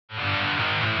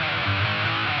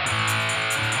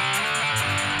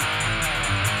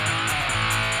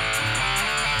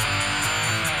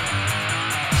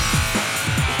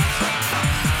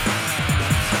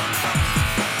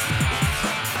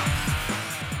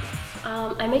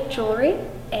I make jewelry,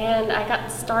 and I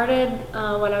got started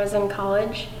when I was in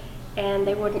college, and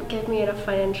they wouldn't give me enough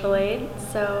financial aid,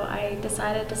 so I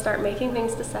decided to start making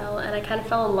things to sell, and I kind of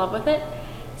fell in love with it,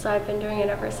 so I've been doing it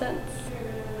ever since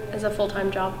as a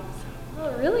full-time job.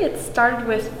 Well, really it started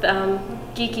with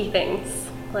geeky things,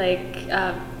 like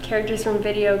characters from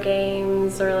video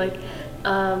games, or like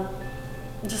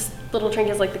just little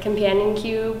trinkets like the companion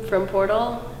cube from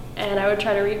Portal, and I would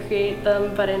try to recreate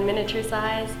them but in miniature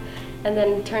size, and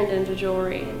then turned it into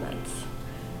jewelry, and that's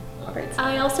great.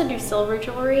 I also do silver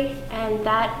jewelry, and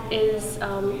that's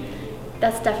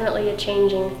definitely a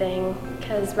changing thing,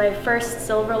 because my first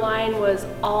silver line was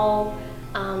all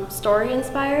story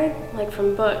inspired, like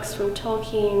from books, from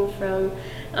Tolkien, from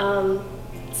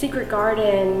Secret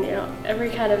Garden, every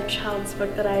kind of child's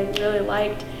book that I really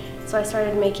liked. So I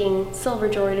started making silver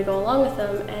jewelry to go along with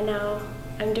them, and now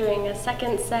I'm doing a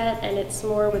second set, and it's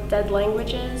more with dead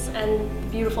languages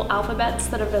and beautiful alphabets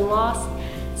that have been lost.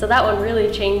 So that one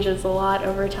really changes a lot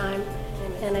over time.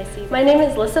 And I see. My name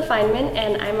is Fineman,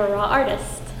 and I'm a raw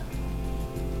artist.